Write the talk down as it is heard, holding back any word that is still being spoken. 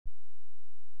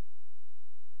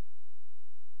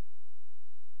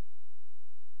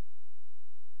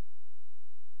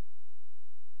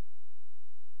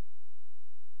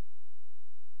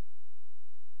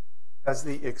As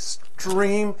the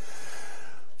extreme,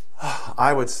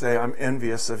 I would say I'm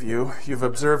envious of you. You've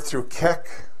observed through Keck.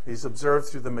 He's observed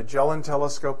through the Magellan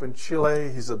Telescope in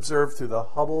Chile. He's observed through the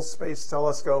Hubble Space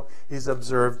Telescope. He's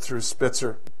observed through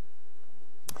Spitzer.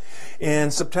 In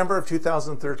September of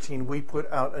 2013, we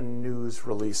put out a news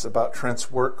release about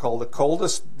Trent's work called The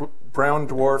Coldest Brown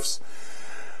Dwarfs.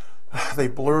 They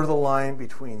blur the line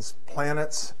between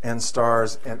planets and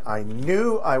stars, and I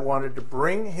knew I wanted to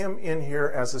bring him in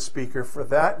here as a speaker for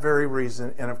that very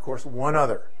reason, and of course one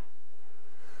other.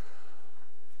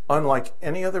 Unlike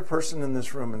any other person in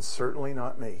this room, and certainly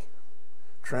not me,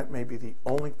 Trent may be the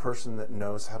only person that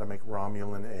knows how to make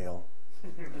Romulan ale.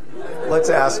 Let's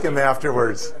ask him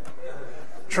afterwards.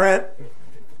 Trent.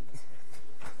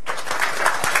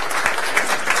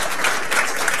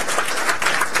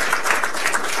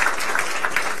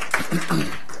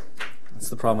 That's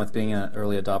the problem with being an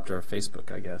early adopter of Facebook,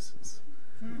 I guess.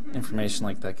 Information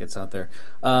like that gets out there.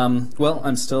 Well,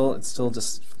 I'm still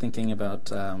just thinking about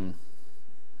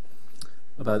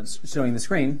showing the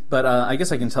screen, but I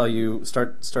guess I can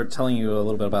start telling you a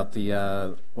little bit about the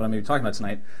what I'm going to be talking about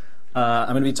tonight. I'm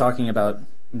going to be talking about.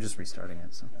 I'm just restarting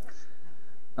it. So,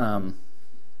 we'll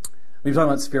be talking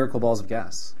about spherical balls of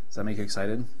gas. Does that make you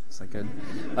excited? Is that good?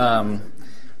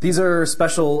 These are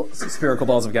special spherical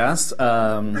balls of gas.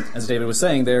 As David was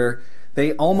saying,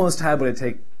 they almost have what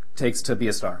it takes to be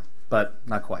a star, but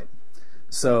not quite.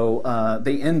 So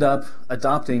they end up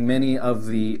adopting many of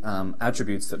the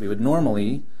attributes that we would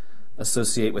normally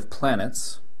associate with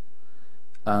planets,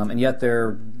 and yet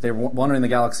they're wandering the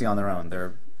galaxy on their own.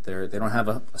 They don't have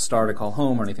a star to call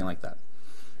home or anything like that.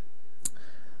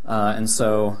 And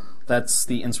so that's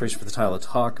the inspiration for the title of the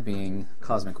talk, being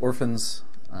Cosmic Orphans,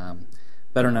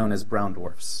 better known as brown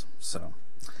dwarfs. So,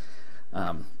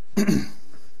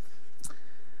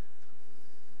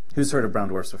 who's heard of brown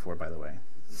dwarfs before, by the way?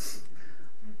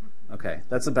 Okay,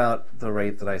 that's about the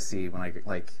rate that I see when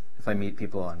if I meet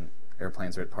people on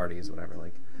airplanes or at parties,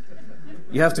 whatever.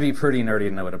 You have to be pretty nerdy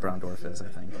to know what a brown dwarf is, I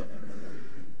think.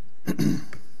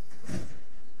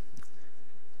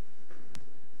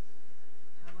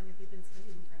 How long have you been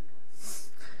studying brown dwarfs?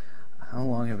 How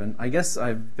long have been? I guess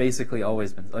I've basically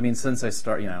always been. I mean, since I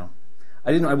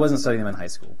I wasn't studying them in high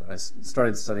school, but I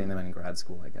started studying them in grad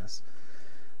school, I guess.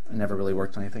 I never really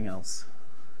worked on anything else.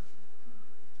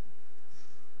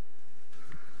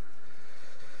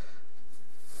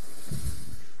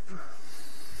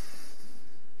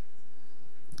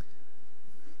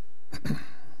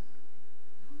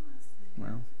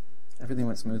 Well, everything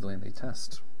went smoothly in the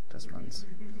test runs.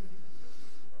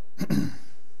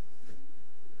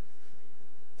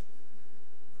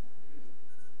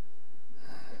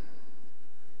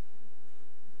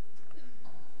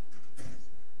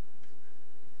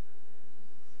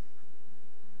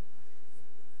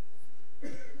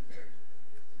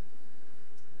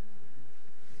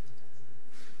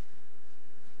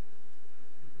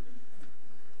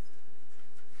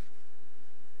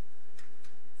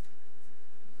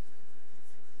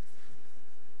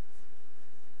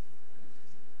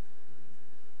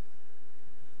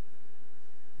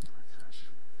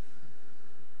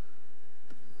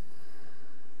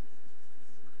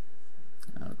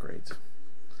 Great.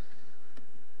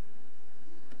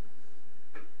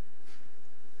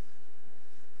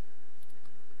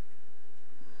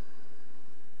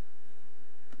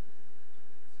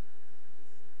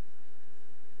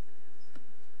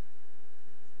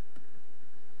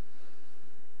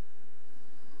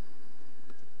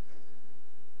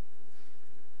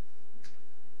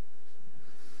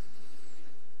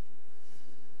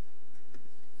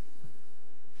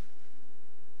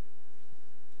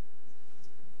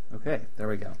 Okay, there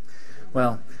we go.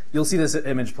 Well, you'll see this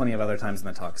image plenty of other times in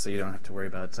the talk, so you don't have to worry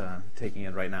about taking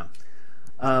it right now.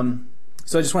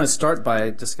 So I just want to start by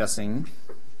discussing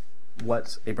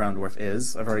what a brown dwarf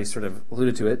is. I've already sort of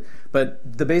alluded to it, but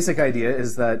the basic idea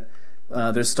is that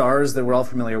there's stars that we're all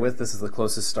familiar with. This is the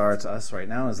closest star to us right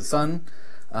now, is the sun.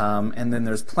 And then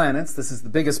there's planets. This is the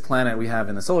biggest planet we have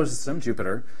in the solar system,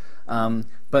 Jupiter.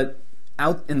 But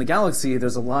out in the galaxy,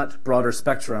 there's a lot broader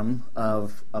spectrum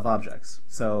of objects.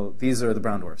 So these are the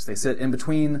brown dwarfs. They sit in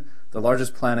between the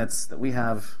largest planets that we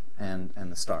have and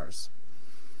the stars.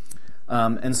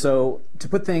 And so to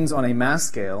put things on a mass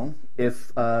scale,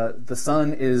 if the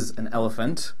sun is an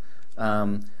elephant,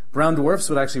 brown dwarfs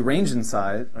would actually range in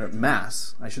size, or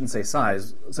mass, I shouldn't say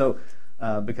size, so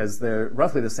because they're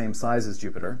roughly the same size as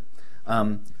Jupiter.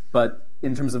 But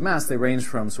in terms of mass, they range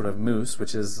from sort of moose,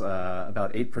 which is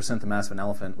about 8% the mass of an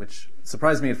elephant, which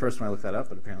surprised me at first when I looked that up,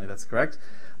 but apparently that's correct,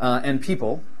 and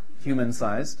people,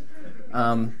 human-sized,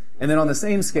 And then on the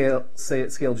same scale,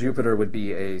 Jupiter would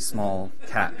be a small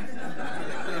cat.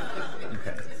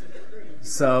 Okay.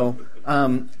 So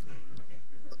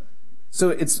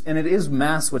it is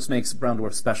mass which makes brown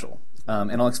dwarfs special.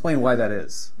 And I'll explain why that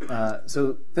is.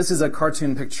 So this is a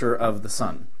cartoon picture of the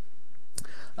sun.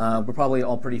 We're probably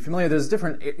all pretty familiar. There's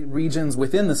different regions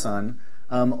within the sun.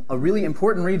 A really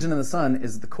important region in the sun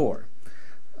is the core.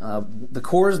 The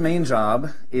core's main job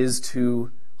is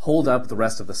to hold up the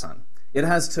rest of the sun. It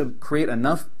has to create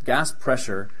enough gas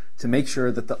pressure to make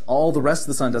sure that all the rest of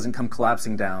the sun doesn't come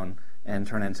collapsing down and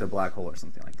turn into a black hole or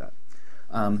something like that.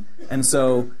 And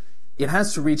so it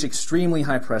has to reach extremely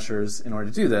high pressures in order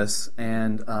to do this.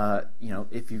 And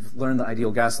if you've learned the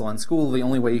ideal gas law in school, the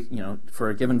only way, for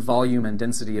a given volume and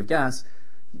density of gas,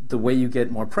 the way you get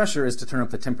more pressure is to turn up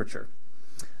the temperature.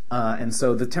 And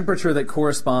so the temperature that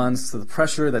corresponds to the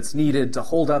pressure that's needed to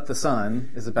hold up the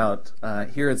sun is about,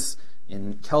 here it's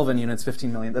in Kelvin units,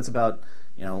 15 million, that's about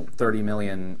 30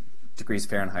 million degrees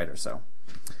Fahrenheit or so.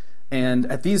 And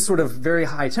at these sort of very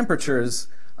high temperatures,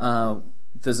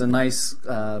 there's a nice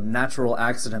natural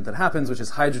accident that happens, which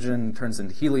is hydrogen turns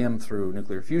into helium through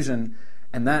nuclear fusion,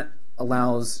 and that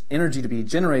allows energy to be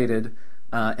generated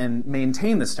and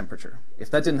maintain this temperature. If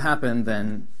that didn't happen,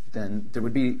 then there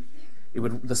would be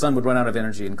the sun would run out of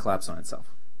energy and collapse on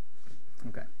itself.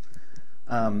 Okay.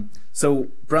 So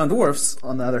brown dwarfs,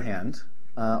 on the other hand,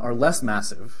 are less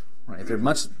massive. Right?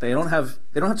 They don't have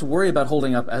to worry about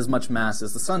holding up as much mass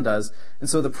as the sun does, and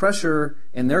so the pressure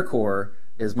in their core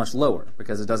is much lower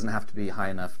because it doesn't have to be high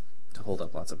enough to hold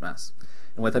up lots of mass.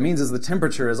 And what that means is the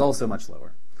temperature is also much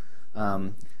lower.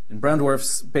 In brown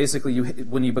dwarfs, basically,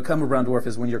 when you become a brown dwarf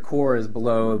is when your core is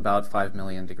below about 5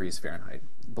 million degrees Fahrenheit.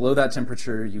 Below that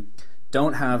temperature, you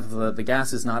don't have the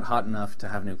gas is not hot enough to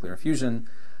have nuclear fusion,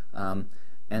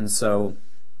 and so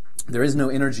there is no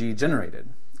energy generated.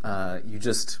 You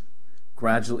just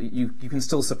gradually you can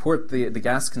still support the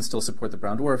gas can still support the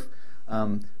brown dwarf,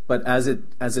 but as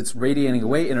it's radiating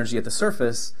away energy at the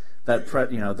surface, the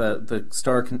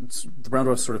brown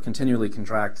dwarfs sort of continually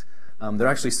contract. They're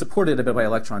actually supported a bit by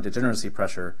electron degeneracy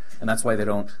pressure, and that's why they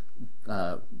don't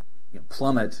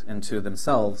plummet into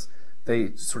themselves.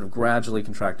 They sort of gradually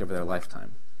contract over their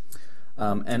lifetime.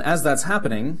 And as that's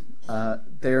happening,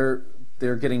 they're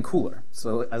getting cooler.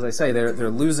 So as I say, they're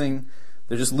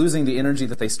just losing the energy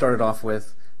that they started off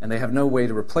with, and they have no way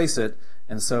to replace it.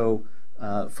 And so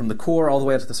from the core all the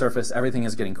way up to the surface, everything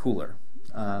is getting cooler.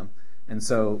 And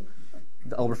so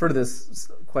I'll refer to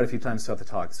this quite a few times throughout the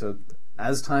talk. So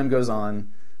as time goes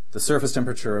on, the surface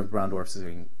temperature of brown dwarfs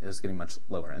is getting much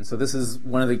lower. And so this is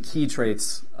one of the key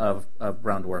traits of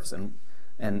brown dwarfs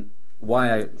and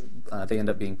why they end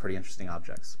up being pretty interesting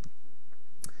objects.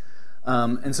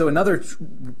 And so another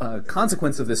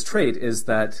consequence of this trait is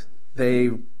that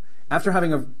after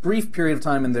having a brief period of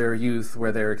time in their youth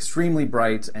where they're extremely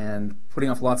bright and putting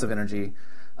off lots of energy,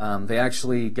 they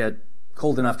actually get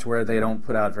cold enough to where they don't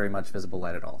put out very much visible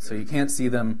light at all. So you can't see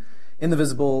them in the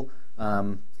visible.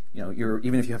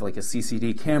 Even if you have like a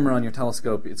CCD camera on your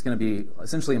telescope, it's going to be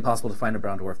essentially impossible to find a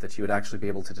brown dwarf that you would actually be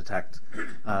able to detect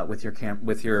with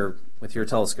your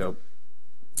telescope.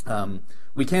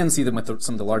 We can see them with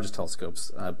some of the largest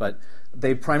telescopes, but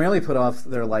they primarily put off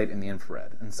their light in the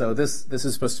infrared. And so this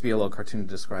is supposed to be a little cartoon to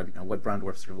describe what brown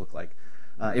dwarfs sort of look like.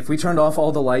 If we turned off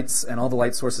all the lights and all the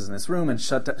light sources in this room and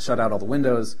shut out all the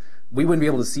windows, we wouldn't be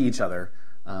able to see each other.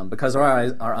 Because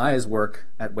our eyes work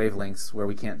at wavelengths where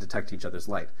we can't detect each other's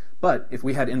light. But if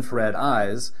we had infrared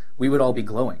eyes, we would all be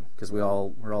glowing because we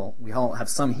all have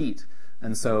some heat,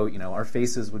 and so our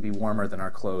faces would be warmer than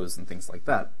our clothes and things like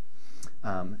that.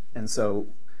 And so,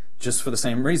 just for the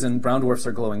same reason, brown dwarfs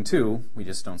are glowing too. We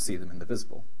just don't see them in the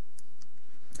visible.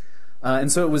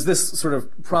 And so it was this sort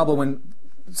of problem when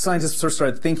scientists sort of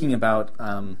started thinking about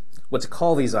what to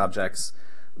call these objects.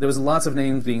 There was lots of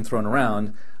names being thrown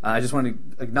around. I just want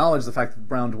to acknowledge the fact that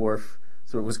brown dwarf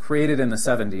sort of was created in the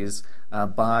 70s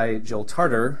by Jill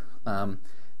Tarter,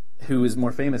 who is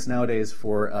more famous nowadays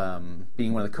for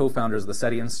being one of the co-founders of the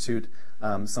SETI Institute.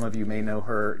 Some of you may know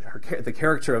the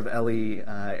character of Ellie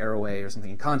Arroway or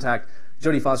something in Contact.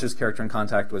 Jodie Foster's character in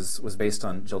Contact was based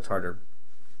on Jill Tarter.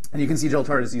 And you can see Jill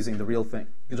Tarter is using the real thing.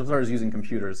 Jill Tarter is using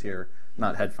computers here,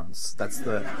 not headphones.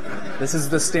 This is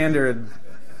the standard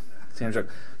joke.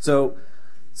 So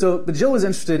But Jill was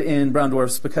interested in brown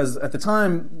dwarfs because at the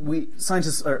time,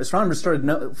 scientists or astronomers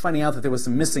started finding out that there was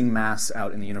some missing mass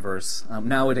out in the universe.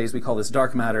 Nowadays, we call this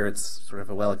dark matter. It's sort of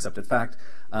a well-accepted fact.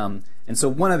 And so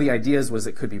one of the ideas was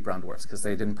it could be brown dwarfs because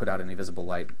they didn't put out any visible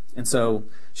light. And so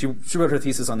she wrote her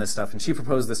thesis on this stuff, and she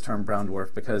proposed this term brown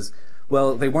dwarf because,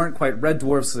 well, they weren't quite red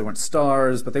dwarfs, so they weren't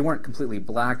stars, but they weren't completely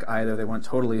black either. They weren't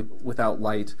totally without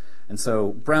light. And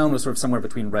so brown was sort of somewhere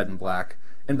between red and black.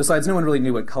 And besides, no one really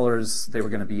knew what colors they were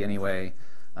going to be anyway,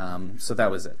 so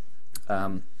that was it.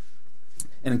 And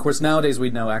of course, nowadays we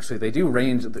know actually they do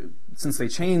range, since they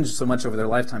change so much over their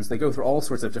lifetimes, they go through all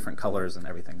sorts of different colors and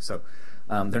everything. So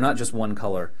they're not just one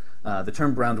color. The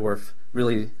term brown dwarf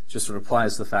really just sort of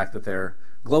applies to the fact that they're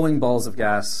glowing balls of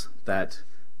gas that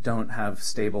don't have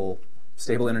stable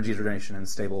energy generation and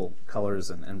stable colors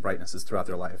and brightnesses throughout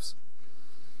their lives.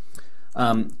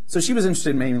 So she was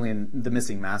interested mainly in the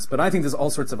missing mass, but I think there's all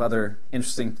sorts of other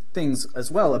interesting things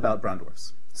as well about brown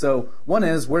dwarfs. So one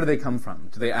is, where do they come from?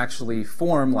 Do they actually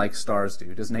form like stars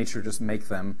do? Does nature just make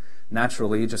them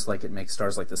naturally, just like it makes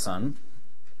stars like the sun?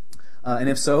 And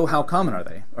if so, how common are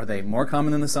they? Are they more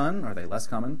common than the sun? Are they less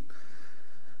common?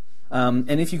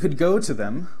 And if you could go to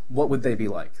them, what would they be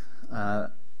like?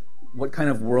 What kind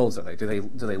of worlds are they? Do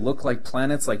they look like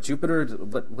planets like Jupiter?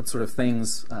 What sort of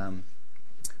things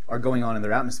are going on in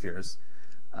their atmospheres?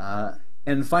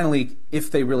 And finally,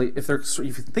 if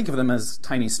you think of them as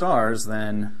tiny stars,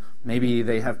 then maybe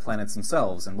they have planets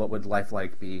themselves, and what would life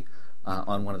like be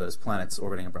on one of those planets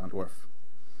orbiting a brown dwarf?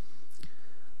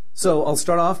 So I'll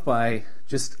start off by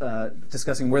just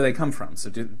discussing where they come from.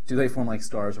 So do they form like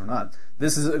stars or not?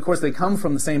 This is, of course, they come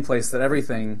from the same place that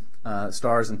everything,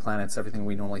 stars and planets, everything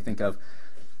we normally think of,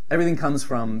 everything comes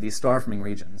from these star-forming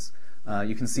regions.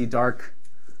 You can see dark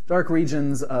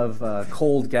regions of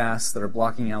cold gas that are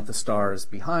blocking out the stars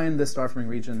behind the star-forming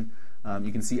region.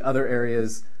 You can see other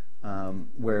areas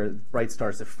where bright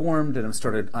stars have formed and have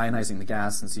started ionizing the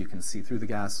gas, and so you can see through the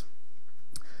gas.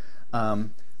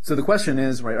 So the question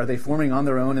is, right, are they forming on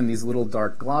their own in these little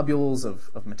dark globules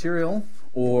of material,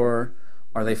 or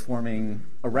are they forming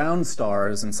around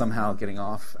stars and somehow getting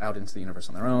off out into the universe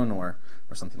on their own, or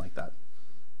something like that?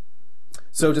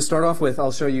 So to start off with,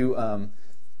 I'll show you,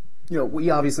 we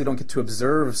obviously don't get to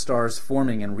observe stars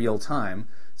forming in real time.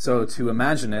 So to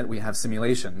imagine it, we have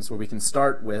simulations where we can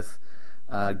start with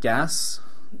gas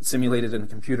simulated in a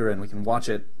computer, and we can watch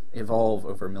it evolve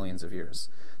over millions of years.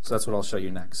 So that's what I'll show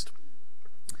you next.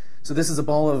 So this is a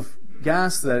ball of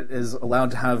gas that is allowed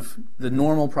to have the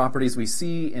normal properties we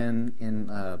see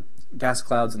in gas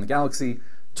clouds in the galaxy,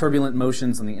 turbulent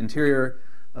motions in the interior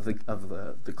of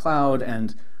the cloud,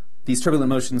 and these turbulent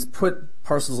motions put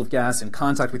parcels of gas in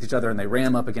contact with each other, and they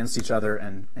ram up against each other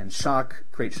and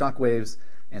create shock waves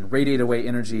and radiate away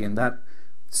energy, and that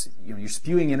you're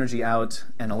spewing energy out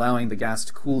and allowing the gas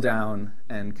to cool down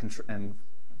and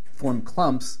form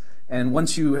clumps. And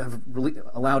once you have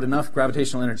allowed enough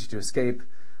gravitational energy to escape,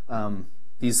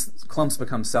 these clumps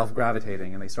become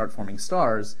self-gravitating and they start forming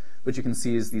stars, which you can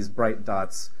see as these bright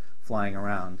dots flying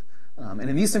around. And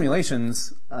in these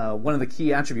simulations, one of the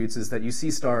key attributes is that you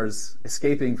see stars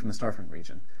escaping from the star-forming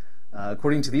region.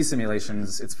 According to these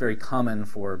simulations, it's very common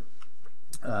for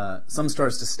some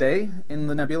stars to stay in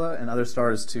the nebula and other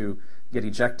stars to get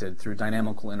ejected through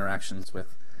dynamical interactions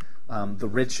with the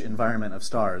rich environment of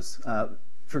stars.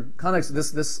 For context,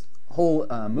 this whole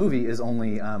movie is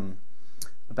only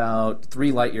about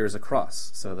 3 light years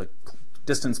across, so the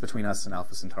distance between us and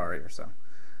Alpha Centauri or so.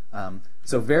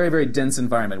 So very, very dense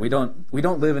environment. We don't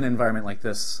live in an environment like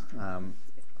this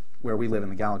where we live in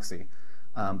the galaxy.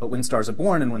 But when stars are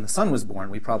born and when the sun was born,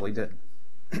 we probably did.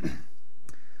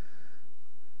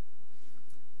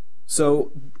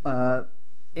 So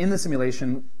in the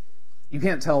simulation, you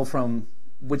can't tell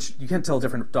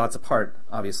different dots apart,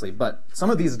 obviously, but some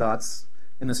of these dots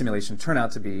in the simulation turn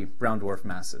out to be brown dwarf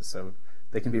masses, so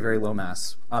they can be very low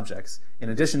mass objects, in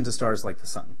addition to stars like the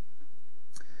sun.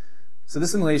 So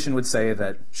this simulation would say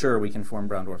that, sure, we can form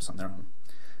brown dwarfs on their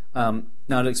own.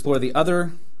 Now to explore the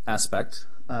other aspect,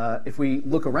 if we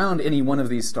look around any one of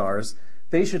these stars,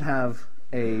 they should have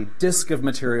a disk of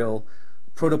material,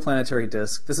 protoplanetary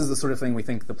disk. This is the sort of thing we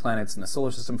think the planets in the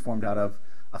solar system formed out of,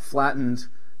 a flattened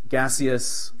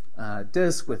gaseous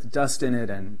disk with dust in it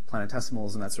and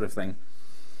planetesimals and that sort of thing.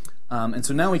 And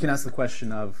so now we can ask the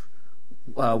question of,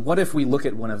 what if we look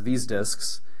at one of these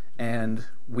disks and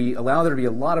we allow there to be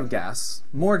a lot of gas,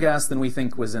 more gas than we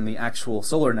think was in the actual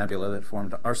solar nebula that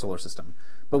formed our solar system.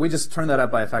 But we just turn that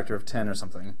up by a factor of 10 or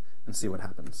something and see what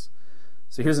happens.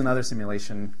 So here's another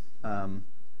simulation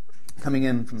coming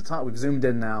in from the top. We've zoomed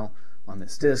in now on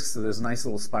this disk, so there's nice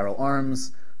little spiral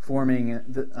arms forming,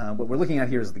 what we're looking at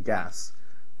here is the gas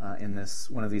in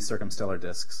one of these circumstellar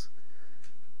disks.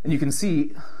 And you can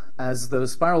see as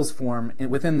those spirals form,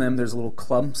 within them there's little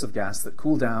clumps of gas that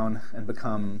cool down and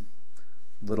become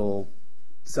little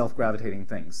self-gravitating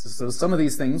things. So some of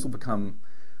these things will become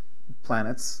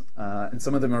planets, and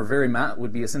some of them are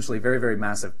would be essentially very, very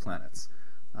massive planets.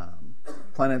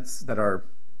 Planets that are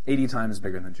 80 times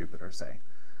bigger than Jupiter, say.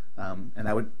 And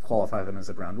that would qualify them as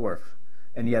a brown dwarf.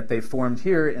 And yet they formed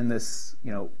here in this,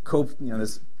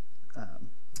 this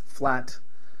flat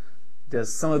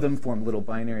disk. Some of them form little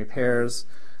binary pairs.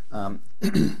 And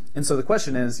so the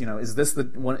question is, is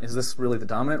this really the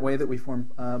dominant way that we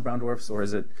form brown dwarfs, or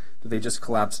do they just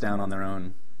collapse down on their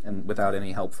own and without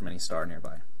any help from any star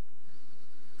nearby?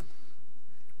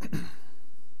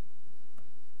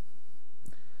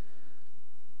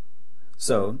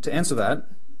 So to answer that,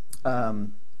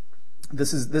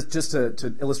 this just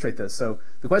to illustrate this. So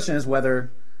the question is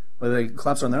whether they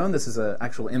collapse on their own. This is an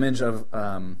actual image of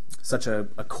such a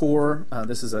core.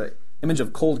 This is an image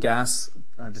of cold gas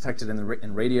detected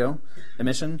in radio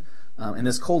emission. And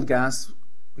this cold gas,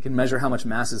 we can measure how much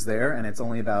mass is there, and it's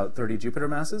only about 30 Jupiter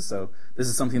masses. So this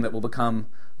is something that will become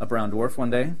a brown dwarf one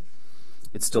day.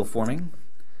 It's still forming.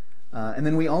 And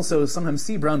then we also sometimes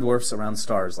see brown dwarfs around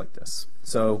stars like this.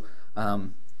 So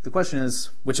the question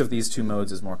is, which of these two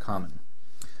modes is more common?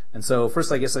 And so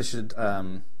first, I guess I should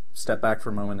step back for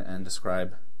a moment and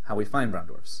describe how we find brown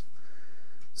dwarfs.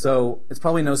 So it's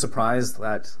probably no surprise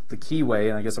that the key way,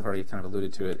 and I guess I've already kind of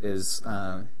alluded to it, is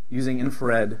using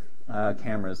infrared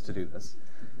cameras to do this.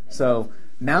 So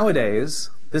nowadays,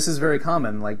 this is very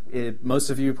common. Most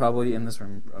of you probably in this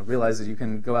room realize that you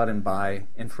can go out and buy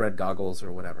infrared goggles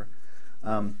or whatever.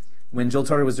 When Jill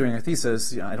Tarter was doing her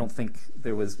thesis, I don't think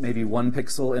there was maybe 1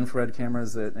 pixel infrared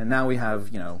cameras, and now we have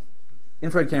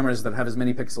infrared cameras that have as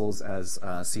many pixels as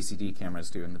CCD cameras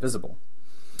do in the visible.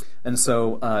 And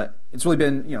so it's really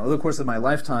been, over the course of my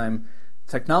lifetime,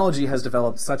 technology has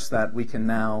developed such that we can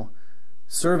now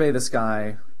survey the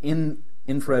sky in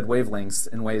infrared wavelengths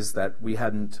in ways that we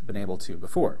hadn't been able to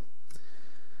before.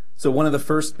 So one of the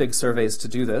first big surveys to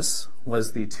do this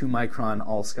was the 2-micron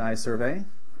all-sky survey.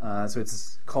 So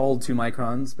it's called 2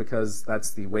 microns because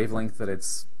that's the wavelength that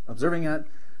it's observing at.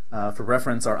 For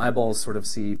reference, our eyeballs sort of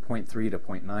see 0.3 to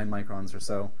 0.9 microns or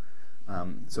so.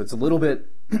 So it's a little bit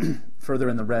further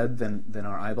in the red than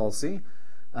our eyeballs see.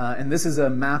 And this is a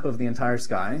map of the entire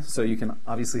sky. So you can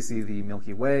obviously see the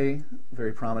Milky Way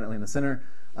very prominently in the center.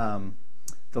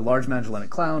 The Large Magellanic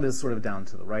Cloud is sort of down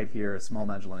to the right here, a Small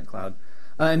Magellanic Cloud.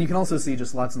 And you can also see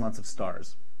just lots and lots of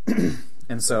stars.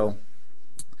 And so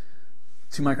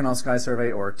 2-micron all-sky survey,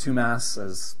 or 2MASS,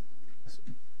 as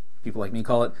people like me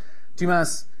call it,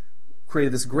 2MASS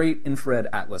created this great infrared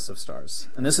atlas of stars.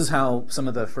 And this is how some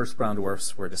of the first brown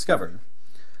dwarfs were discovered.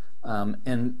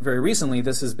 And very recently,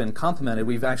 this has been complemented.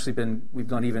 We've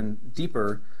gone even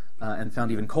deeper and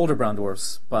found even colder brown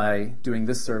dwarfs by doing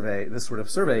this sort of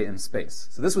survey in space.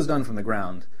 So this was done from the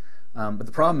ground. But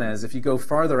the problem is, if you go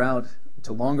farther out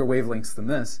to longer wavelengths than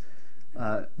this,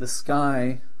 the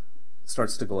sky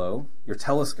starts to glow. Your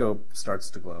telescope starts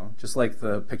to glow, just like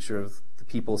the picture of the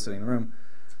people sitting in the room.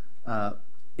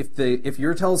 If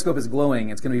your telescope is glowing,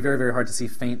 it's going to be very, very hard to see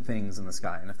faint things in the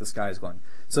sky, and if the sky is glowing.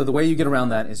 So the way you get around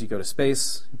that is you go to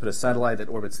space, you put a satellite that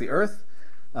orbits the Earth.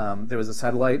 There was a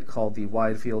satellite called the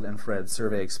Wide Field Infrared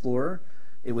Survey Explorer.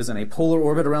 It was in a polar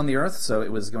orbit around the Earth, so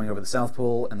it was going over the South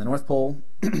Pole and the North Pole.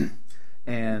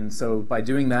 And so by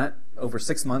doing that, over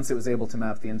 6 months, it was able to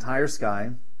map the entire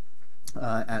sky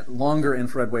at longer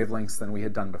infrared wavelengths than we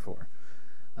had done before.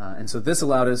 And so this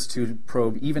allowed us to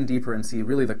probe even deeper and see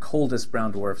really the coldest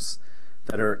brown dwarfs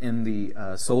that are in the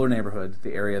solar neighborhood,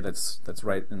 the area that's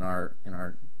right in our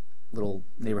little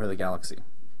neighborhood of the galaxy.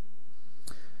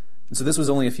 And so this was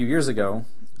only a few years ago.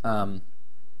 And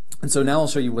so now I'll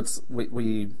show you what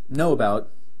we know about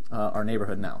our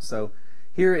neighborhood now. So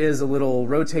here is a little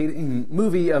rotating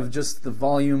movie of just the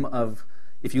volume of,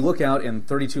 if you look out in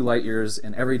 32 light years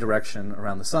in every direction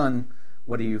around the sun,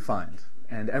 what do you find?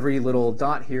 And every little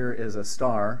dot here is a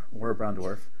star or a brown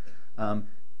dwarf.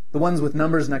 The ones with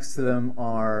numbers next to them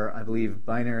are, I believe,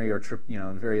 binary or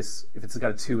various. If it's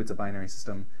got a 2, it's a binary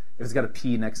system. If it's got a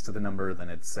P next to the number, then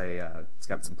it's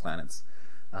got some planets,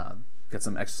 got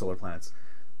some extrasolar planets.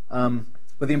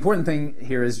 But the important thing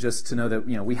here is just to know that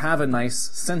we have a nice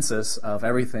census of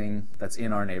everything that's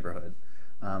in our neighborhood,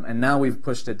 and now we've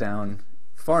pushed it down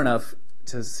far enough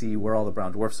to see where all the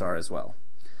brown dwarfs are as well.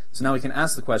 So now we can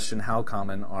ask the question, how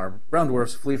common are brown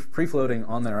dwarfs free-floating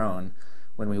on their own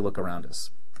when we look around us?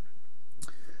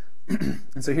 And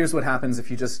so here's what happens if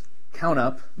you just count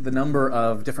up the number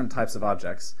of different types of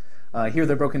objects. Here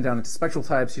they're broken down into spectral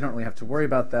types. You don't really have to worry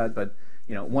about that, but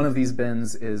one of these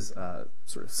bins is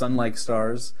sort of sun-like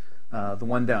stars. The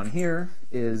one down here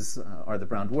are the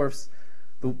brown dwarfs.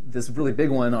 This really big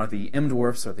one are the M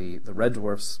dwarfs, or the red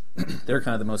dwarfs. They're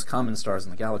kind of the most common stars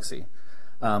in the galaxy.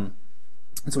 And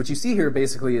so what you see here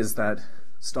basically is that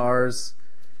stars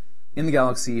in the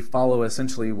galaxy follow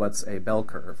essentially what's a bell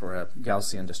curve, or a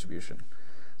Gaussian distribution.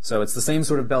 So it's the same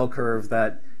sort of bell curve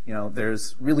that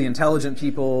there's really intelligent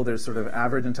people, there's sort of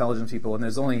average intelligent people, and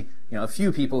there's only a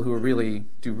few people who really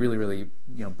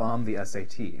bomb the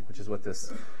SAT, which is what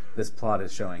this plot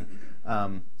is showing.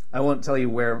 I won't tell you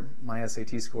where my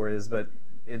SAT score is, but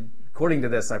according to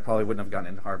this, I probably wouldn't have gotten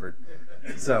into Harvard.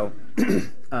 So,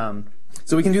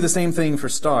 so we can do the same thing for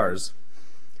stars.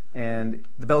 And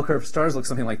the bell curve for stars looks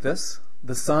something like this.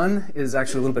 The sun is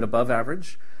actually a little bit above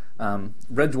average.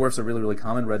 Red dwarfs are really, really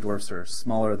common. Red dwarfs are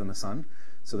smaller than the sun.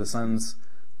 So the sun's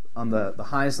on the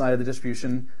high side of the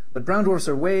distribution. But brown dwarfs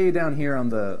are way down here on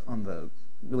the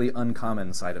really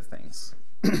uncommon side of things.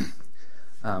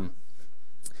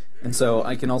 And so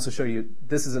I can also show you,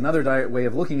 this is another way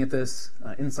of looking at this.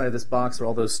 Inside this box are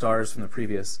all those stars from the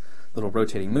previous little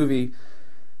rotating movie.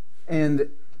 And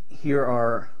here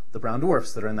are the brown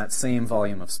dwarfs that are in that same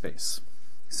volume of space.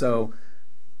 So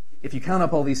if you count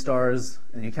up all these stars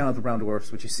and you count up the brown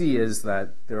dwarfs, what you see is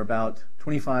that there are about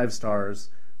 25 stars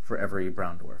for every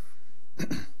brown dwarf.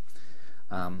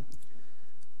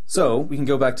 So we can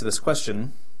go back to this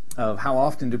question of how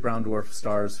often do brown dwarf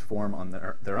stars form on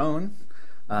their own.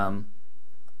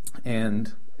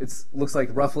 And it looks like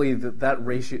roughly that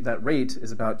rate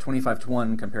is about 25 to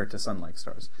 1 compared to sun-like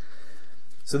stars.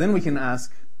 So then we can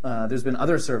ask, there's been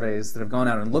other surveys that have gone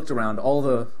out and looked around all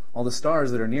the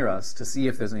stars that are near us to see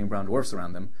if there's any brown dwarfs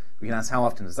around them. We can ask how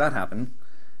often does that happen,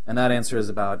 and that answer is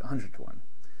about 100 to 1.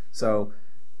 So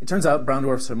it turns out brown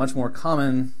dwarfs are much more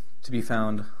common to be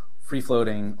found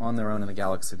free-floating on their own in the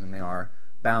galaxy than they are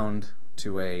bound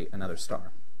to another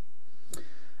star.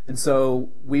 And so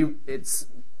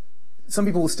some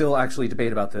people will still actually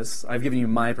debate about this. I've given you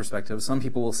my perspective. Some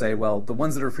people will say, well, the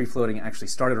ones that are free-floating actually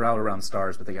started out around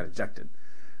stars, but they got ejected.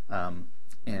 And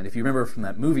if you remember from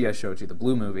that movie I showed you, the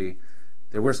blue movie,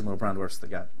 there were some little brown dwarfs that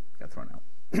got thrown out.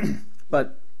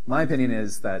 But my opinion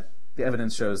is that the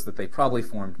evidence shows that they probably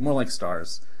formed more like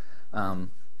stars. And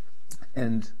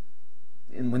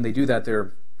when they do that,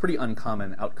 they're pretty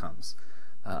uncommon outcomes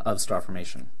of star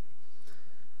formation.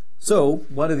 So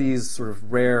what do these sort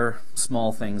of rare,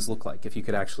 small things look like if you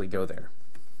could actually go there?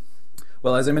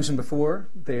 Well, as I mentioned before,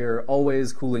 they're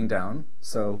always cooling down.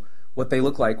 So what they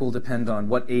look like will depend on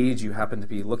what age you happen to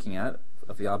be looking at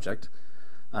of the object.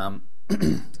 But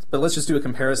let's just do a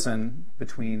comparison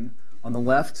between, on the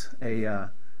left,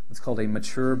 what's called a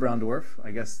mature brown dwarf. I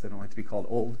guess they don't like to be called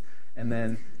old. And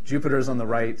then Jupiter's on the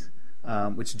right,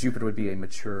 which Jupiter would be a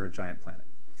mature giant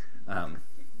planet,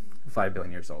 5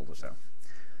 billion years old or so.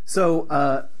 So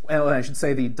I should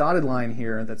say the dotted line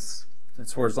here that's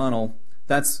horizontal,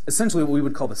 that's essentially what we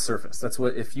would call the surface. That's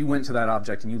what, if you went to that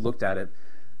object and you looked at it,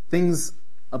 things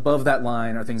above that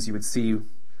line are things you would see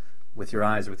with your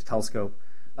eyes or with your telescope,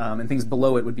 and things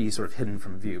below it would be sort of hidden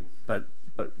from view, but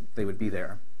they would be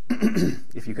there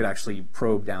if you could actually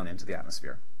probe down into the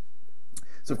atmosphere.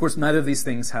 So of course neither of these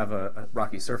things have a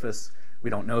rocky surface. We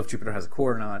don't know if Jupiter has a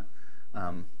core or not.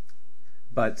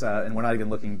 And we're not even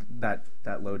looking that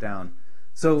low down.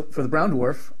 So for the brown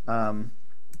dwarf,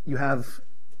 you have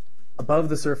above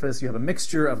the surface, you have a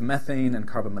mixture of methane and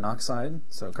carbon monoxide.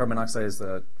 So carbon monoxide is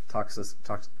the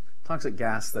toxic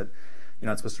gas that you're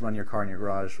not supposed to run your car in your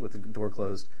garage with the door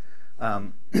closed.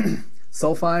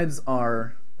 Sulfides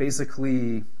are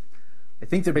basically, I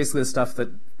think they're basically the stuff that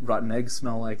rotten eggs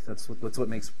smell like. That's what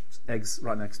makes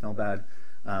rotten eggs smell bad.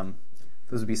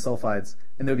 Those would be sulfides.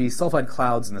 And there would be sulfide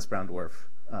clouds in this brown dwarf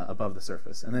above the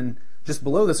surface. And then just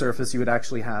below the surface, you would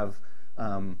actually have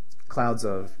clouds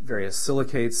of various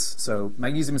silicates. So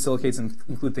magnesium silicates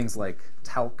include things like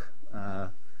talc.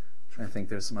 I'm trying to think,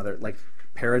 there's some other, like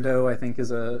peridot, I think,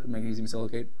 is a magnesium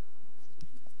silicate.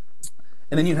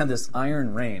 And then you have this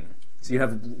iron rain. So you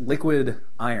have liquid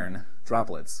iron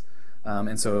droplets.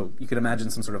 And so you could imagine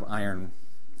some sort of iron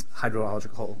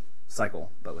hydrological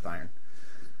cycle, but with iron.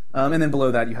 And then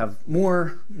below that, you have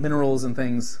more minerals and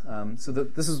things. So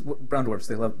this is what brown dwarfs.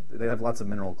 They have lots of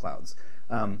mineral clouds.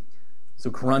 So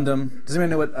corundum. Does anyone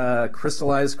know what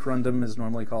crystallized corundum is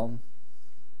normally called?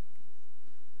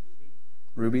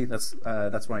 Ruby. That's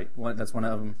right. That's one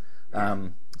of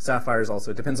them. Sapphires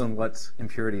also. It depends on what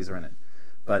impurities are in it.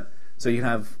 But so you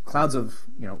have clouds of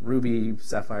ruby,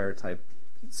 sapphire type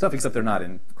stuff, except they're not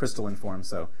in crystalline form.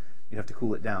 So you'd have to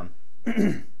cool it down.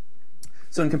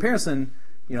 So in comparison,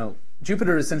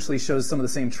 Jupiter essentially shows some of the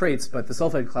same traits, but the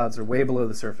sulfide clouds are way below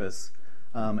the surface,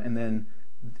 and then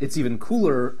it's even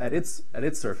cooler at its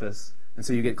surface, and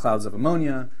so you get clouds of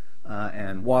ammonia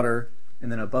and water,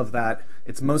 and then above that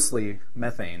it's mostly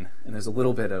methane, and there's a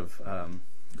little bit of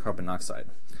carbon monoxide.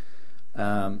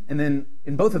 And then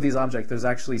in both of these objects, there's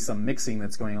actually some mixing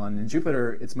that's going on. In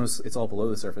Jupiter, it's all below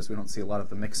the surface. We don't see a lot of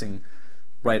the mixing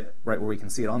right where we can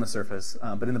see it on the surface.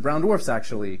 But in the brown dwarfs,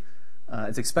 actually,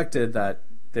 it's expected that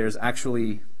there's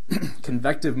actually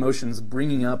convective motions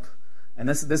bringing up, and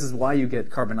this is why you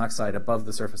get carbon monoxide above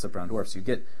the surface of brown dwarfs. You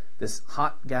get this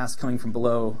hot gas coming from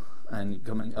below and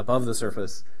coming above the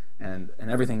surface, and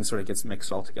everything sort of gets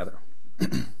mixed all together.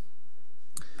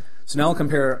 So now I'll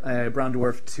compare a brown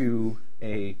dwarf to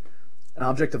an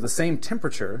object of the same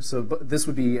temperature. So this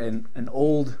would be an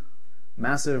old,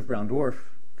 massive brown dwarf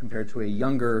compared to a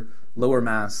younger, lower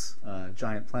mass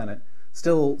giant planet,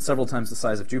 still several times the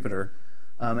size of Jupiter.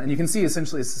 And you can see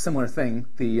essentially it's a similar thing.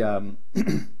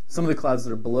 Some of the clouds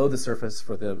that are below the surface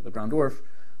for the brown dwarf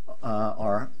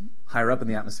are higher up in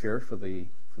the atmosphere for the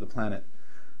planet.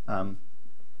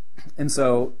 And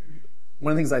so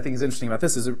one of the things I think is interesting about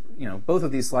this is, both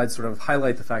of these slides sort of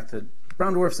highlight the fact that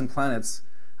brown dwarfs and planets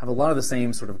have a lot of the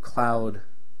same sort of cloud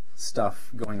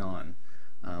stuff going on.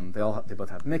 They both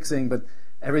have mixing, but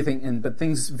but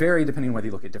things vary depending on whether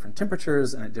you look at different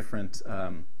temperatures and at different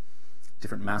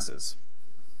masses.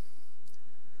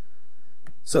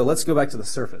 So let's go back to the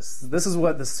surface. This is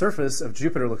what the surface of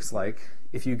Jupiter looks like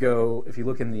if you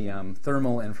look in the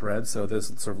thermal infrared. So those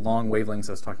sort of long wavelengths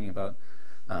I was talking about.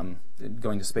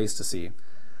 Going to space to see.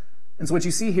 And so what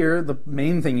you see here, the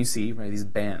main thing you see, right, these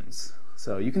bands.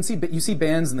 So you see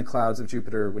bands in the clouds of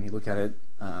Jupiter when you look at it,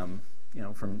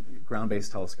 from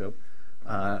ground-based telescope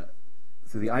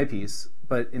through the eyepiece.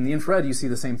 But in the infrared, you see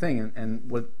the same thing. And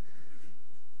what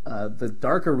the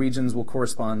darker regions will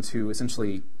correspond to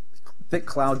essentially thick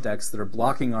cloud decks that are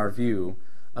blocking our view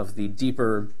of the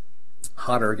deeper,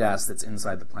 hotter gas that's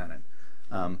inside the planet.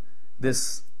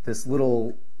 This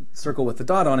little circle with the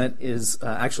dot on it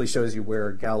actually shows you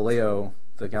where the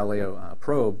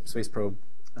Galileo space probe,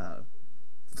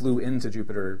 flew into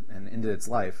Jupiter and into its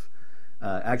life.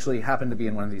 Actually happened to be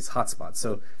in one of these hot spots.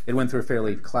 So it went through a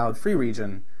fairly cloud-free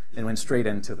region and went straight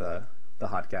into the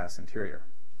hot gas interior.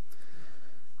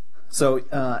 So,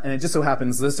 and it just so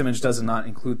happens this image does not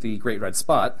include the Great Red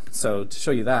Spot. So to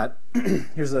show you that,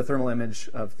 here's a thermal image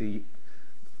of the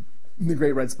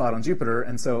Great Red Spot on Jupiter.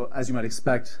 And so, as you might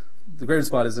expect, the Great Red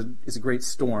Spot is a great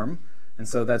storm, and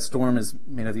so that storm is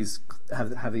made of these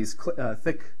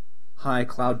thick, high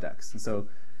cloud decks, and so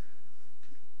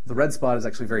the red spot is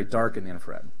actually very dark in the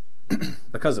infrared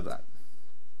because of that,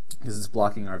 because it's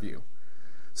blocking our view.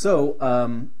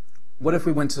 So, what if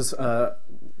we went to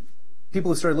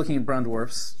people have started looking at brown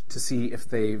dwarfs to see if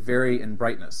they vary in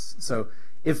brightness. So,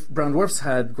 if brown dwarfs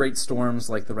had great storms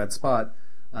like the red spot,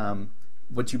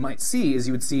 what you might see is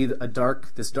you would see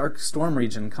this dark storm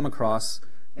region come across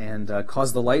and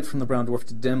cause the light from the brown dwarf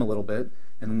to dim a little bit,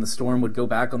 and then the storm would go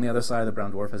back on the other side of the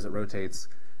brown dwarf as it rotates,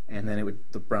 and then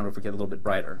the brown dwarf would get a little bit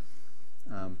brighter.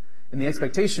 And the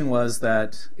expectation was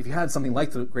that if you had something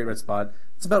like the Great Red Spot,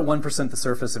 it's about 1% the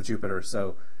surface of Jupiter,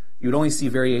 so you would only see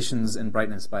variations in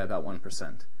brightness by about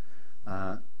 1%.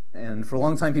 And for a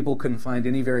long time, people couldn't find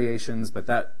any variations, but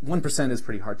that 1% is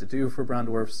pretty hard to do for brown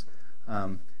dwarfs.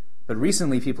 But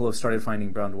recently, people have started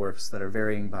finding brown dwarfs that are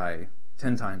varying by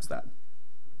 10 times that.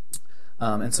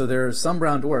 And so there are some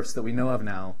brown dwarfs that we know of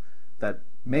now that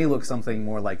may look something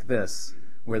more like this,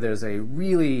 where there's a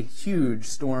really huge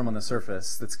storm on the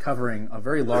surface that's covering a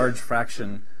very large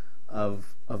fraction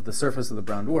of the surface of the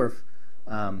brown dwarf,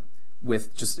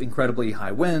 with just incredibly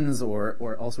high winds or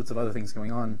all sorts of other things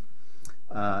going on.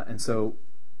 And so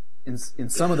in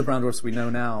some of the brown dwarfs we know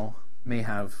now may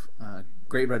have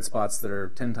great red spots that are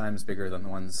 10 times bigger than the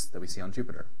ones that we see on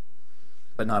Jupiter,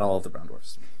 but not all of the brown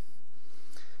dwarfs.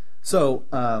 So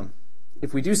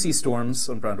if we do see storms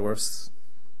on brown dwarfs,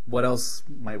 what else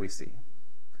might we see?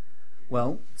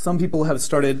 Well, some people have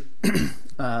started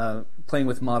playing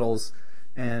with models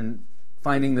and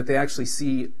finding that they actually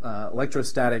see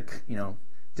electrostatic,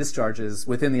 discharges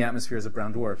within the atmospheres of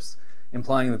brown dwarfs,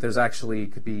 implying that there's actually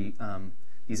could be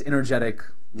these energetic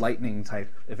lightning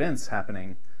type events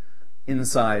happening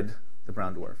inside the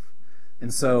brown dwarf.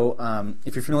 And so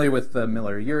if you're familiar with the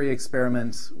Miller-Urey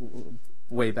experiment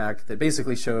way back, that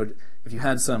basically showed if you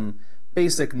had some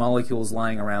basic molecules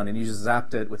lying around and you just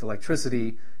zapped it with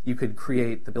electricity, you could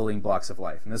create the building blocks of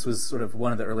life. And this was sort of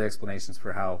one of the early explanations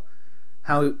for how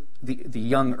the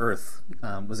young Earth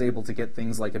was able to get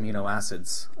things like amino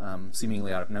acids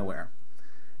seemingly out of nowhere.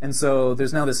 And so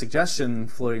there's now this suggestion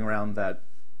floating around that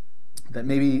that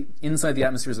maybe inside the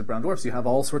atmospheres of brown dwarfs you have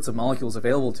all sorts of molecules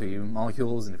available to you,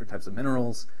 molecules and different types of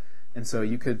minerals, and so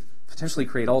you could potentially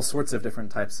create all sorts of different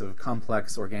types of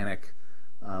complex organic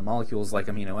molecules like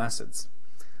amino acids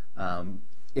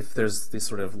if there's these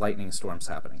sort of lightning storms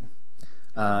happening.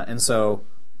 And so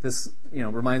this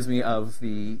reminds me of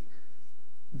the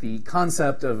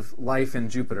concept of life in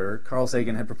Jupiter. Carl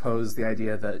Sagan had proposed the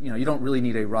idea that you don't really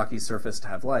need a rocky surface to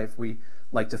have life. We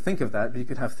like to think of that, but you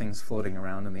could have things floating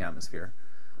around in the atmosphere,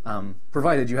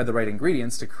 provided you had the right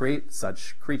ingredients to create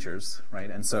such creatures, right?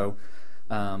 And so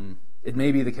it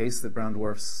may be the case that brown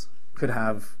dwarfs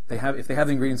if they have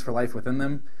the ingredients for life within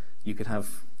them, you could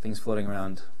have things floating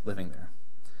around living there.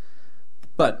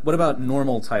 But what about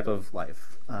normal type of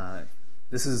life?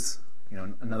 This is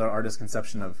another artist's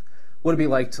conception of what it'd be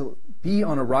like to be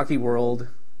on a rocky world,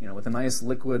 with a nice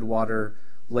liquid water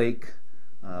lake,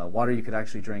 water you could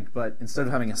actually drink. But instead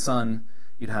of having a sun,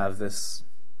 you'd have this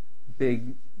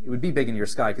it would be big in your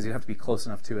sky because you'd have to be close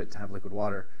enough to it to have liquid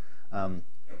water.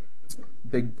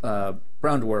 Big brown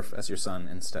dwarf as your sun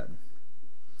instead.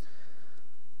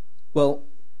 Well,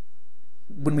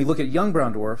 when we look at young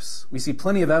brown dwarfs, we see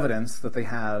plenty of evidence that they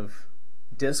have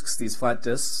disks, these flat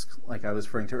disks, like I was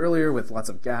referring to earlier, with lots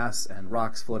of gas and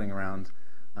rocks floating around.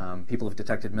 People have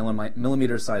detected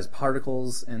millimeter-sized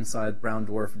particles inside brown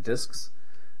dwarf disks.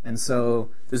 And so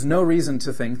there's no reason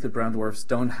to think that brown dwarfs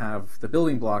don't have the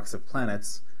building blocks of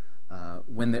planets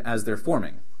as they're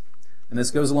forming. And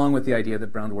this goes along with the idea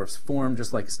that brown dwarfs form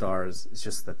just like stars. It's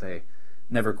just that they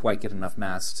never quite get enough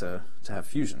mass to have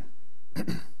fusion.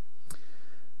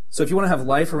 So if you want to have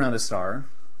life around a star,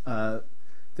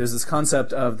 there's this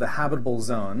concept of the habitable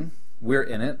zone. We're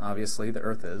in it, obviously, the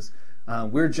Earth is.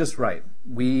 We're just right.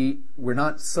 We're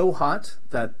not so hot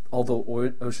that all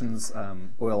the oceans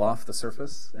boil off the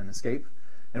surface and escape,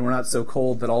 and we're not so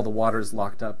cold that all the water's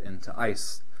locked up into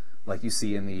ice, like you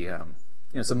see in the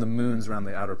some of the moons around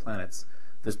the outer planets.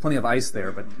 There's plenty of ice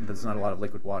there, but there's not a lot of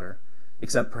liquid water,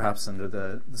 except perhaps under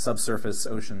the subsurface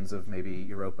oceans of maybe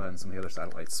Europa and some of the other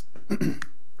satellites.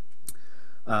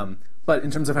 But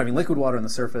in terms of having liquid water on the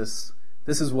surface,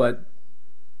 this is what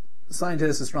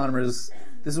scientists, astronomers,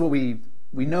 this is what we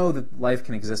know that life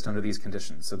can exist under these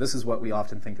conditions. So this is what we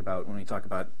often think about when we talk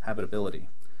about habitability.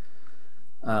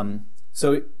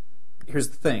 So here's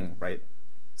the thing, right?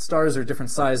 Stars are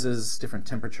different sizes, different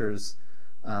temperatures.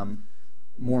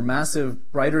 More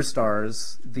massive, brighter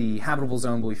stars, the habitable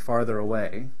zone will be farther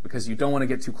away because you don't want to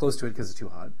get too close to it because it's too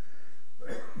hot.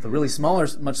 The really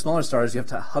much smaller stars you have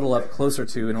to huddle up closer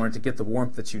to in order to get the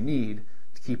warmth that you need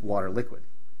to keep water liquid.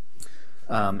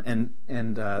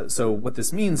 So what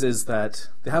this means is that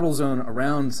the habitable zone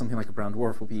around something like a brown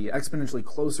dwarf will be exponentially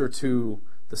closer to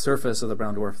the surface of the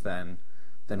brown dwarf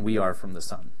than we are from the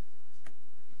sun.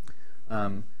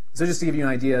 So just to give you an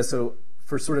idea, so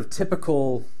for sort of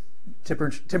typical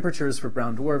temperatures for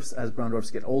brown dwarfs, as brown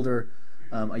dwarfs get older,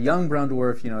 a young brown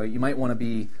dwarf, you might want to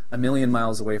be 1 million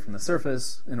miles away from the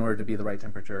surface in order to be the right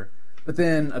temperature. But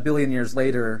then 1 billion years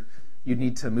later, you'd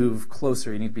need to move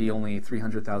closer. You need to be only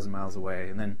 300,000 miles away.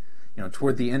 And then,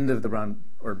 toward the end of the brown,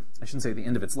 or I shouldn't say the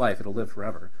end of its life, it'll live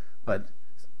forever. But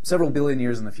several billion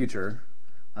years in the future,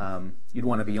 you'd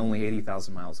want to be only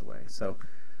 80,000 miles away. So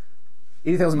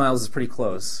 80,000 miles is pretty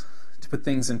close. To put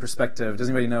things in perspective, does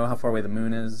anybody know how far away the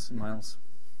moon is in miles?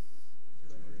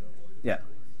 Yeah.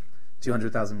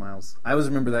 200,000 miles. I always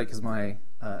remember that because my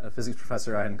a physics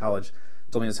professor I had in college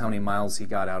told me just how many miles he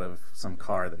got out of some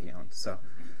car that he owned. So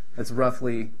that's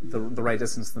roughly the right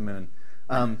distance to the moon.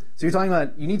 So you're talking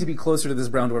about you need to be closer to this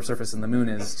brown dwarf surface than the moon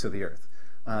is to the Earth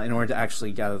in order to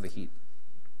actually gather the heat.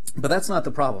 But that's not the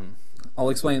problem.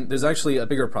 I'll explain. There's actually a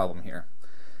bigger problem here.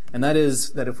 And that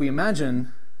is that if we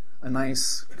imagine a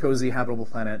nice, cozy, habitable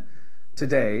planet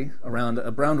today around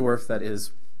a brown dwarf that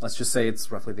is, let's just say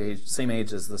it's roughly the same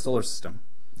age as the solar system.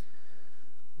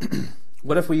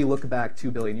 What if we look back 2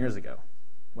 billion years ago?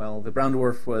 Well, the brown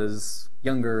dwarf was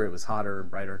younger, it was hotter,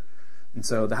 brighter, and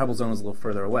so the habitable zone was a little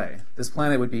further away. This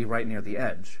planet would be right near the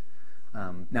edge.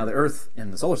 Now, the Earth in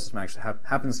the solar system actually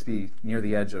happens to be near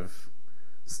the edge of,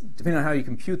 depending on how you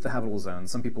compute the habitable zone,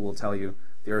 some people will tell you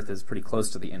the Earth is pretty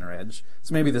close to the inner edge,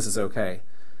 so maybe this is okay.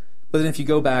 But then if you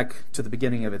go back to the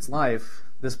beginning of its life,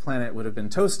 this planet would have been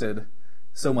toasted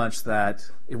so much that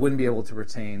it wouldn't be able to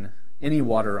retain any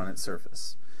water on its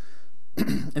surface.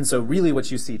 And so really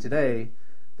what you see today,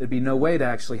 there'd be no way to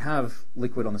actually have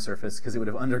liquid on the surface because it would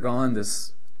have undergone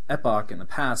this epoch in the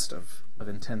past of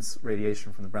intense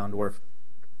radiation from the brown dwarf.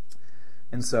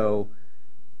 And so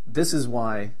this is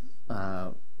why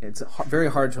it's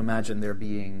very hard to imagine there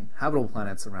being habitable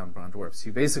planets around brown dwarfs.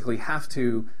 You basically have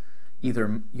to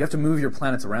either you have to move your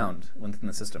planets around within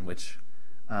the system, which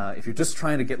if you're just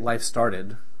trying to get life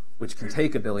started, which can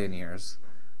take 1 billion years.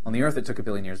 On the Earth, it took 1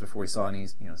 billion years before we saw any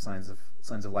signs of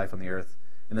life on the Earth,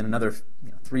 and then another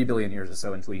 3 billion years or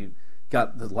so until you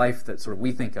got the life that sort of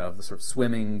we think of, the sort of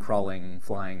swimming, crawling,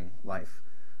 flying life.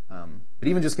 But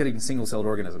even just getting single-celled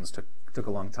organisms took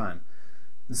a long time.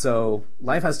 And so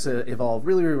life has to evolve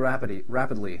really, really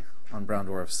rapidly on brown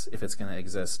dwarfs if it's going to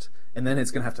exist, and then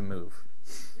it's going to have to move.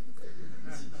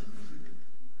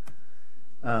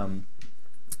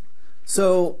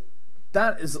 So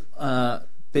that is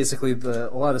basically a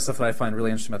lot of the stuff that I find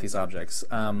really interesting about these objects.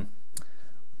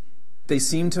 They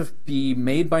seem to be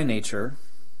made by nature,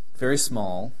 very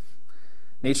small.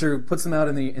 Nature puts them out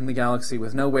in the galaxy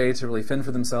with no way to really fend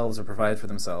for themselves or provide for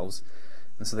themselves,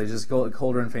 and so they just go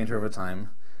colder and fainter over time.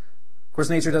 Of course,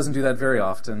 nature doesn't do that very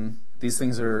often. These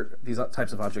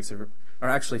types of objects are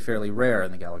actually fairly rare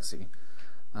in the galaxy.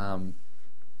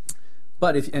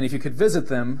 But if you could visit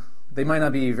them, they might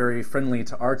not be very friendly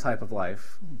to our type of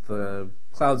life. The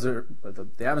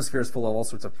atmosphere is full of all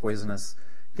sorts of poisonous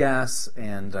gas,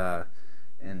 and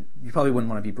you probably wouldn't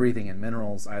want to be breathing in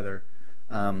minerals either.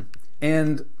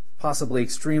 And possibly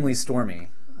extremely stormy,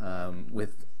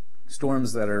 with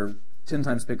storms that are 10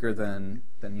 times bigger than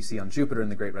you see on Jupiter in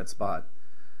the Great Red Spot.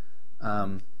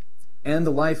 And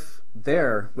the life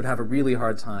there would have a really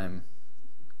hard time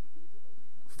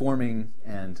forming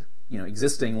and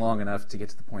existing long enough to get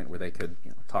to the point where they could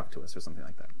talk to us or something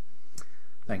like that.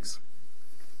 Thanks.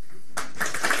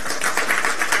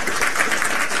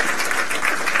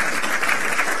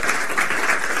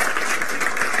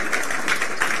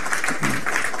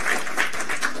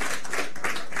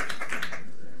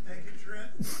 Thank you,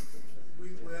 Trent. We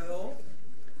will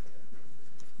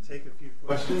take a few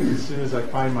questions as soon as I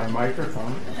find my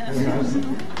microphone.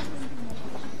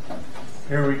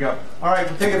 Here we go. All right,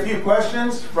 we'll take a few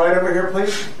questions. Right over here,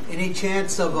 please. Any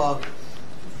chance of a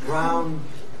brown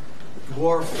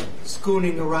dwarf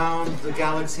scooting around the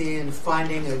galaxy and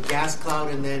finding a gas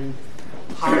cloud and then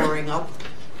powering up?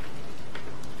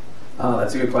 Oh,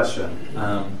 that's a good question.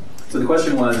 So the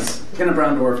question was, can a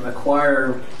brown dwarf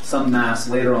acquire some mass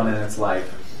later on in its life,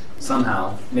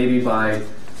 somehow, maybe by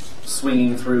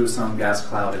swinging through some gas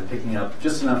cloud and picking up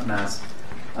just enough mass?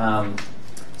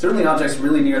 Certainly objects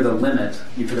really near the limit,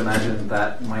 you could imagine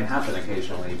that might happen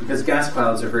occasionally, because gas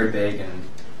clouds are very big,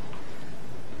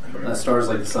 and stars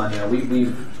like the sun,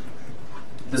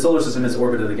 the solar system has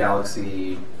orbited the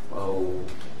galaxy, 40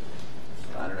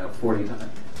 times.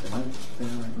 Am I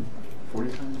saying right?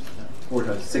 40 times? No, 4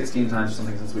 times, 16 times or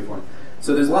something since we formed.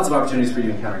 So there's lots of opportunities for you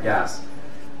to encounter gas.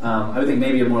 I would think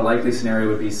maybe a more likely scenario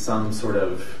would be some sort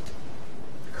of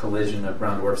collision of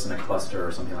brown dwarfs in a cluster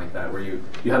or something like that, where you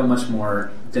have a much more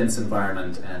dense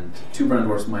environment and 2 brown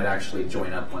dwarfs might actually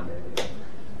join up one day. They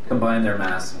combine their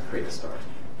mass and create a star.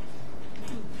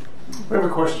 We have a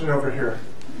question over here.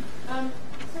 So,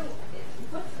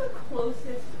 what's the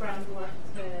closest brown dwarf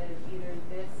to either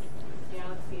this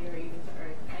galaxy or even to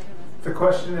Earth? I don't know. The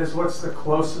question is, what's the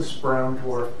closest brown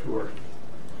dwarf to Earth?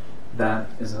 That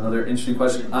is another interesting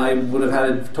question. I would have had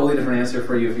a totally different answer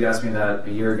for you if you asked me that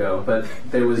a year ago, but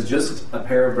there was just a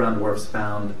pair of brown dwarfs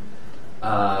found 2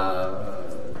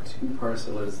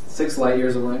 parsecs, 6 light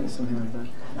years away, something like that.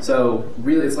 So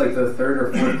really it's like the 3rd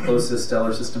or 4th closest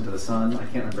stellar system to the sun. I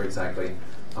can't remember exactly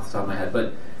off the top of my head,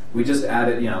 but we just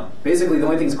added, basically the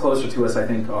only things closer to us I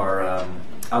think are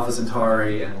Alpha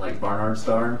Centauri and like Barnard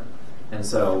Star, and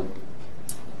so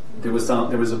there was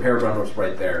a pair of brown dwarfs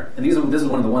right there, and this is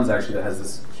one of the ones actually that has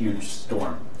this huge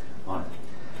storm on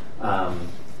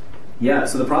it.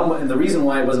 So the problem and the reason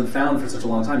why it wasn't found for such a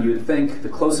long time, you would think the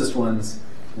closest ones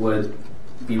would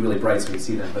be really bright so we'd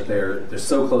see them, but they're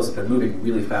so close that they're moving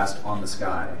really fast on the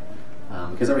sky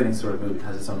because everything sort of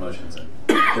has its own motions, and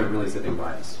they're really zipping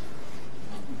by us.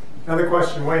 Another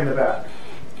question way in the back.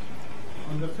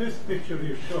 On the first picture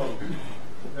you showed,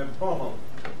 the bubble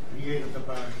created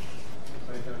by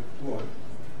the dwarf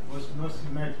was not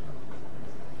symmetrical.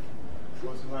 It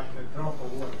was like a drop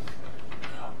of water.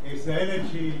 Is the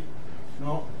energy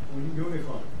not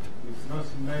uniform? It's not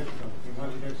symmetrical in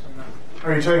one direction now.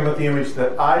 Are you talking about the image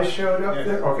that I showed up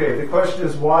there? Okay, the question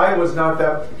is, why was not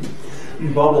that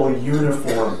bubble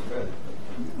uniform?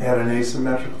 It had an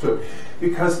asymmetrical to it.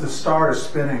 Because the star is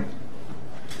spinning.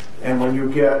 And when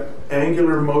you get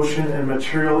angular motion and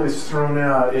material is thrown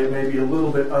out, it may be a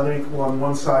little bit unequal on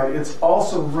one side. It's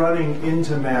also running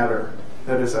into matter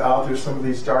that is out there, some of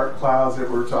these dark clouds that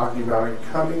we're talking about, and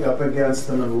coming up against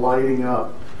them and lighting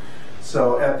up.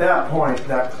 So at that point,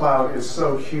 that cloud is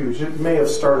so huge. It may have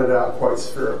started out quite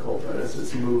spherical, but as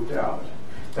it's moved out,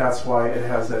 That's why it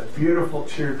has that beautiful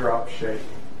teardrop shape.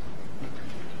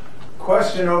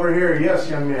 Question over here. Yes,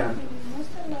 young man.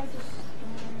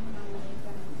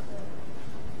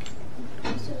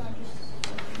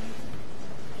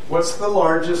 What's the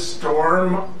largest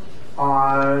storm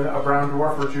on a brown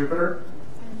dwarf or Jupiter?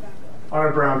 On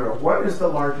a brown dwarf. What is the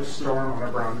largest storm on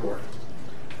a brown dwarf?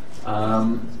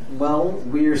 Well,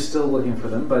 we're still looking for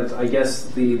them, but I guess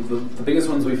the biggest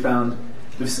ones we found,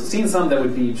 we've seen some that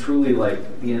would be truly like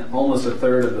almost a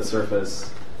third of the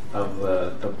surface of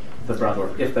the brown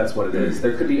dwarf, if that's what it is.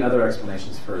 There could be other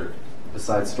explanations for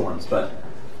besides storms, but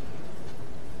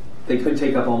they could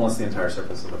take up almost the entire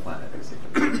surface of the planet,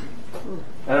 basically.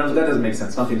 I don't know, that doesn't make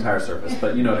sense, not the entire surface,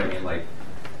 but you know what I mean, like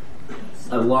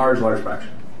a large fraction.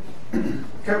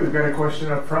 Okay, we've got a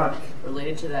question up front.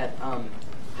 Related to that,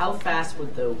 how fast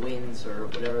would the winds or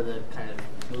whatever the kind of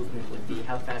movement would be,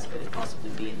 how fast could it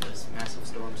possibly be in those massive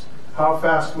storms? How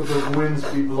fast would the winds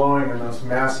be blowing in those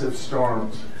massive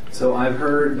storms? So I've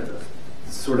heard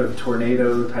sort of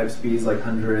tornado type speeds, like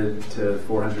 100 to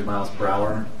 400 miles per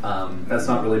hour. That's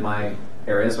not really my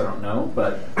area, so I don't know,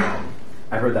 but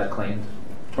I heard that claimed.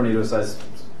 Tornado size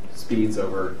speeds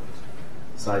over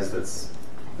size that's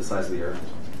the size of the Earth.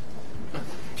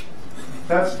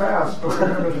 That's fast, but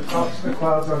remember the tops of the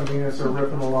clouds on Venus are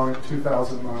ripping along at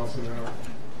 2,000 miles an hour.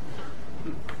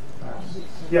 Fast.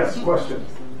 Yes, question.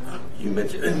 You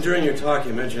mentioned during your talk,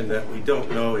 you mentioned that we don't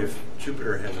know if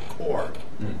Jupiter has a core.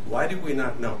 Why do we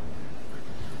not know?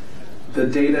 The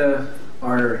data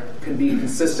can be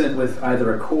consistent with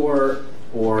either a core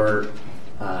or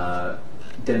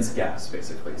dense gas,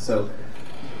 basically. So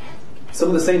some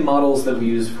of the same models that we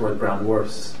use for brown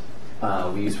dwarfs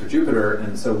we use for Jupiter,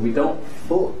 and so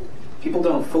people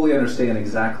don't fully understand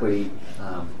exactly,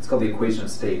 it's called the equation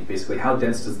of state, basically how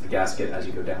dense does the gas get as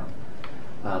you go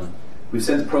down. We've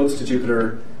sent probes to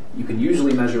Jupiter. You can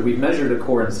usually we've measured a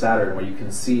core in Saturn where you can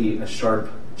see a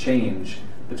sharp change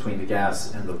between the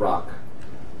gas and the rock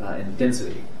in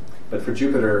density. But for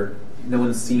Jupiter, no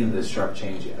one's seen this sharp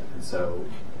change yet, and so,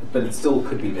 but it still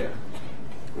could be there.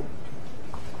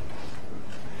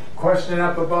 Question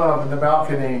up above in the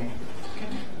balcony.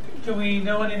 Do we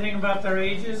know anything about their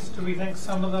ages? Do we think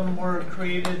some of them were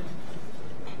created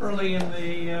early in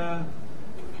the,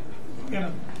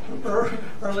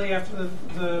 early after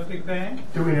the Big Bang?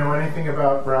 Do we know anything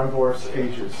about brown dwarfs'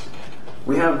 ages?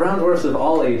 We have brown dwarfs of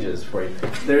all ages for you.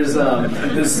 There's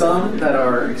some that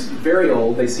are very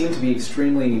old. They seem to be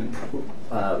extremely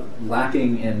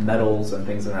lacking in metals and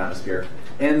things in their atmosphere.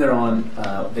 And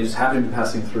they just happen to be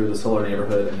passing through the solar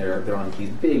neighborhood, and they're on these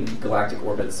big galactic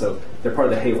orbits, so they're part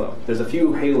of the halo. There's a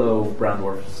few halo brown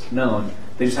dwarfs known.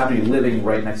 They just happen to be living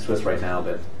right next to us right now,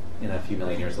 but in a few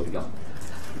million years they'll be gone.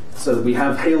 So we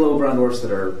have halo brown dwarfs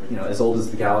that are as old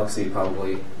as the galaxy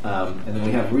probably, and then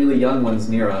we have really young ones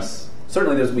near us.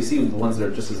 Certainly we see the ones that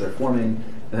are just as they're forming,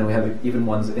 and then we have even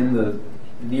ones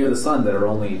near the sun that are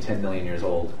only 10 million years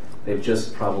old. They've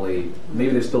just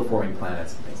maybe they're still forming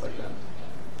planets and things like that.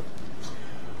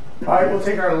 All right, we'll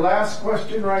take our last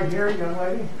question right here, young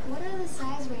lady. What are the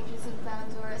size ranges of brown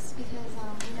dwarfs? Because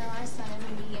our sun is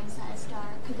a medium-sized star.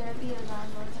 Could there be a brown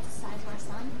dwarf that's the size of our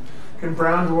sun? Can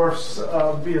brown dwarfs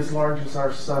be as large as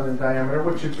our sun in diameter,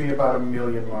 which would be about 1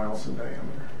 million miles in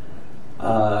diameter?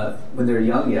 When they're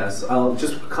young, yes. I'll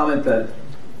just comment that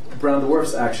brown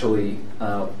dwarfs actually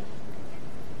are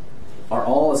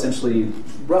all essentially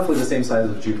roughly the same size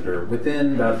as Jupiter,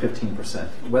 within about 15%.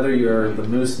 Whether you're the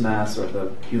moose mass or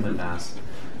the human mass,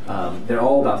 they're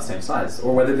all about the same size,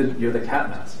 or whether you're the cat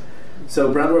mass.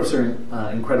 So brown dwarfs are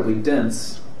incredibly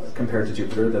dense compared to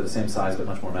Jupiter. They're the same size but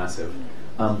much more massive.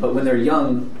 But when they're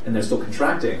young and they're still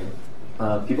contracting,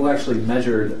 people actually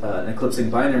measured an eclipsing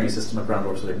binary system of brown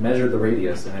dwarfs, so they measured the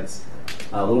radius, and it's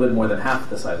a little bit more than half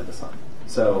the size of the sun.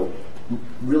 So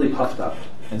really puffed up.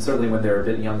 And certainly when they're a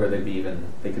bit younger, they could be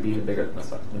even bigger than the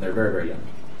sun when they're very, very young.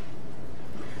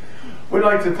 We'd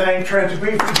like to thank Trent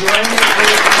Dupuy for joining us.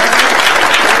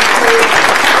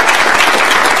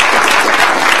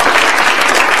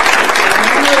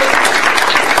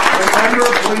 Remember,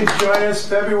 please join us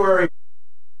February.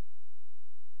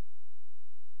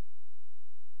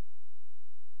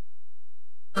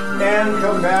 And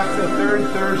come back the third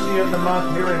Thursday of the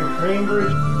month here in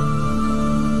Cambridge.